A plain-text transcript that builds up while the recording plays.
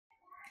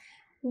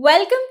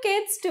Welcome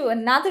kids to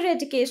another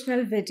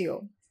educational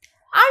video.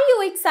 Are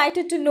you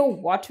excited to know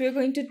what we're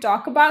going to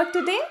talk about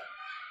today?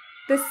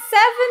 The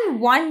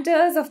 7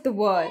 wonders of the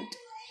world.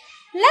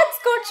 Let's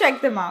go check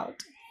them out.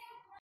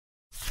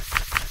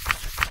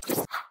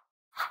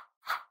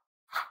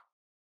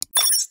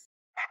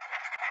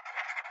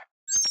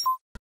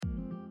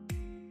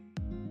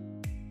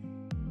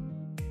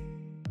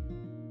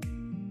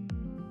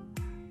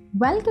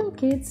 Welcome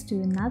kids to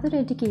another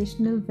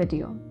educational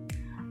video.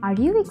 Are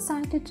you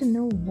excited to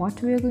know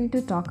what we are going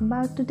to talk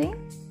about today?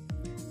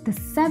 The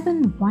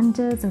 7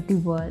 wonders of the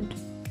world.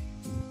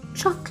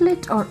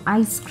 Chocolate or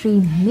ice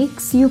cream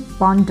makes you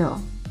ponder.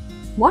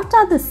 What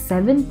are the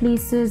 7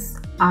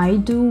 places I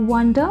do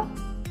wonder?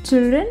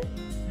 Children,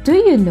 do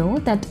you know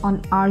that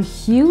on our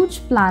huge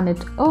planet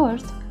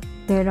Earth,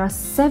 there are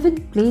 7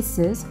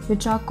 places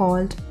which are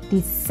called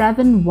the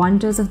 7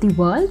 wonders of the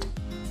world?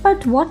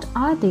 But what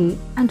are they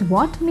and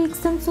what makes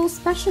them so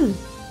special?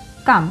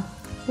 Come,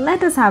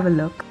 let us have a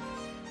look.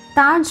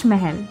 Taj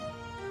Mahal.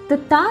 The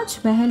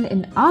Taj Mahal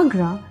in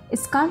Agra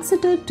is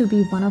considered to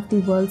be one of the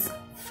world's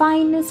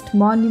finest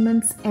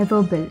monuments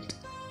ever built.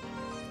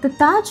 The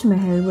Taj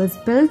Mahal was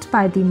built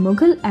by the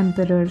Mughal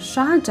Emperor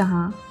Shah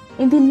Jahan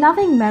in the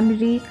loving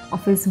memory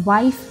of his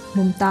wife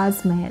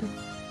Mumtaz Mahal.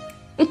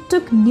 It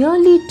took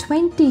nearly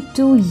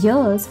 22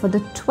 years for the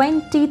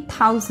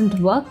 20,000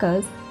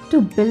 workers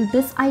to build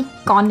this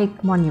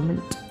iconic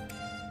monument.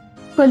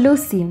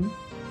 Colosseum.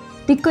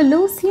 The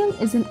Colosseum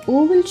is an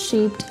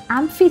oval-shaped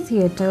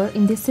amphitheatre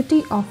in the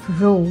city of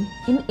Rome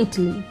in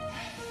Italy.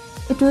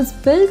 It was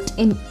built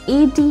in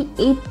AD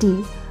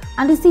 80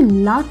 and is the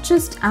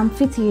largest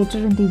amphitheatre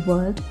in the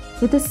world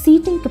with a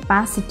seating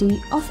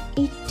capacity of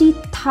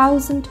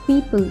 80,000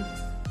 people.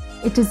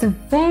 It is a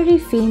very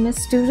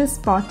famous tourist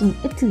spot in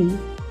Italy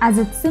as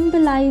it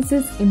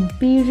symbolizes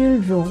Imperial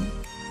Rome.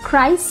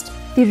 Christ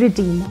the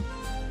Redeemer.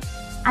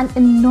 An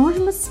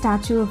enormous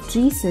statue of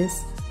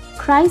Jesus,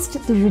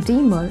 Christ the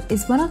Redeemer,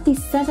 is one of the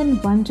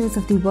 7 wonders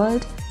of the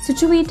world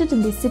situated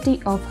in the city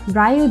of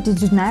Rio de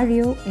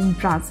Janeiro in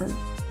Brazil.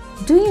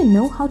 Do you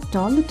know how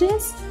tall it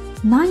is?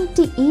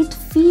 98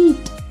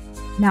 feet!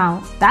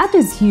 Now that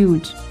is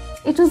huge.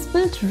 It was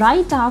built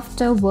right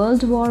after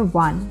World War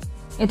I.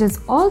 It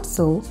is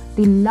also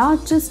the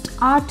largest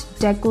Art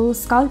Deco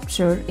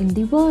sculpture in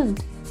the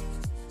world.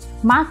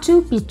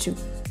 Machu Picchu.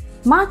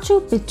 Machu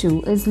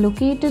Picchu is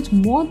located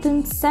more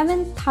than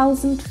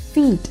 7,000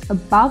 feet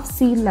above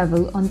sea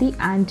level on the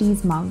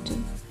Andes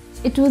mountain.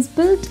 It was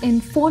built in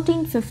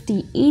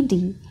 1450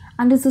 AD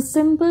and is a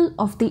symbol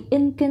of the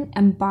Incan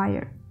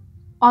Empire.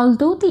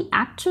 Although the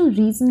actual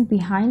reason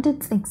behind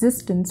its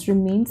existence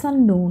remains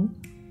unknown,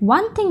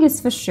 one thing is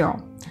for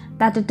sure,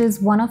 that it is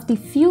one of the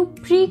few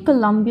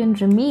pre-Columbian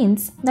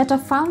remains that are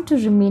found to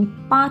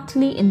remain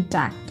partly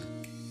intact.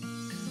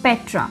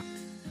 Petra.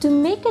 To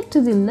make it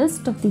to the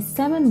list of the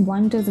 7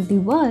 wonders of the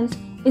world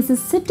is a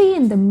city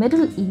in the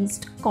Middle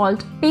East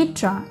called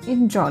Petra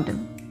in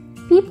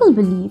Jordan. People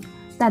believe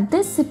that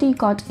this city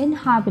got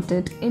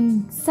inhabited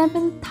in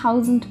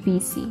 7000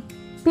 BC.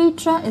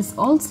 Petra is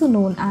also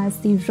known as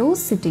the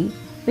Rose City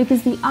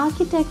because the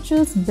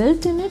architectures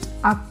built in it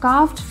are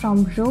carved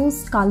from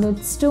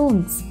rose-colored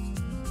stones.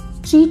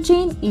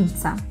 Chichen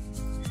Itza.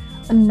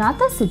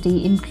 Another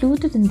city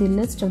included in the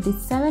list of the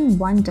 7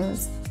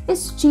 wonders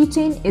is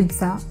Chichen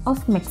Itza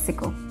of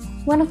Mexico.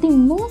 One of the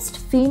most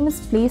famous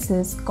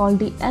places, called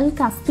the El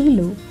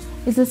Castillo,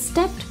 is a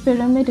stepped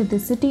pyramid in the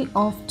city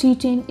of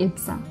Chichen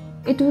Itza.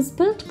 It was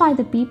built by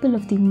the people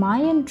of the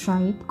Mayan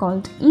tribe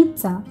called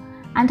Itza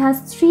and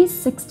has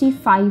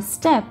 365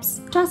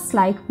 steps, just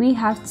like we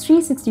have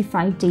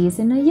 365 days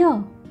in a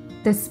year.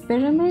 This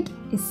pyramid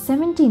is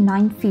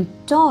 79 feet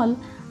tall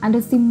and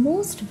is the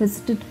most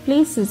visited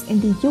places in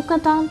the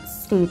Yucatan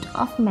state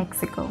of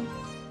Mexico.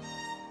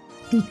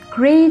 The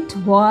Great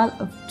Wall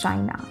of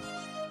China.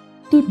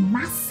 The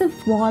massive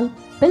wall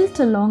built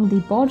along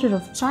the border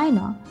of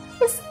China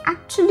is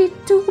actually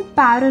 2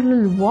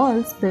 parallel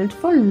walls built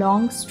for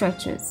long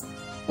stretches.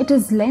 It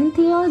is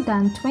lengthier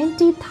than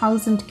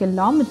 20,000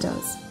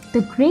 kilometers.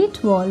 The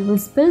Great Wall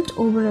was built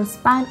over a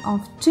span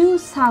of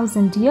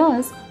 2,000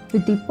 years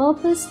with the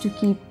purpose to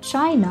keep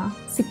China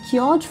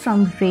secured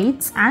from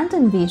raids and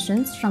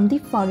invasions from the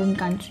foreign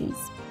countries.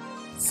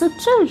 So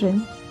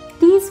children,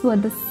 these were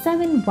the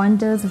 7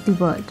 wonders of the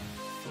world.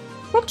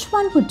 Which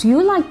one would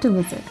you like to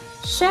visit?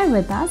 Share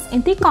with us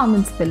in the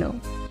comments below.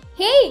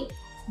 Hey,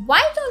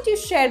 why don't you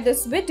share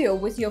this video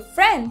with your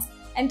friends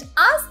and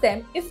ask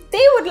them if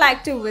they would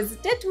like to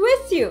visit it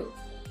with you?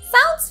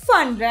 Sounds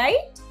fun,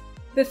 right?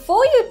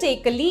 Before you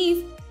take a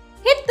leave,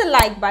 hit the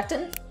like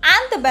button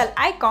and the bell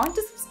icon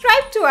to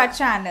subscribe to our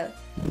channel.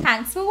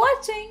 Thanks for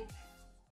watching.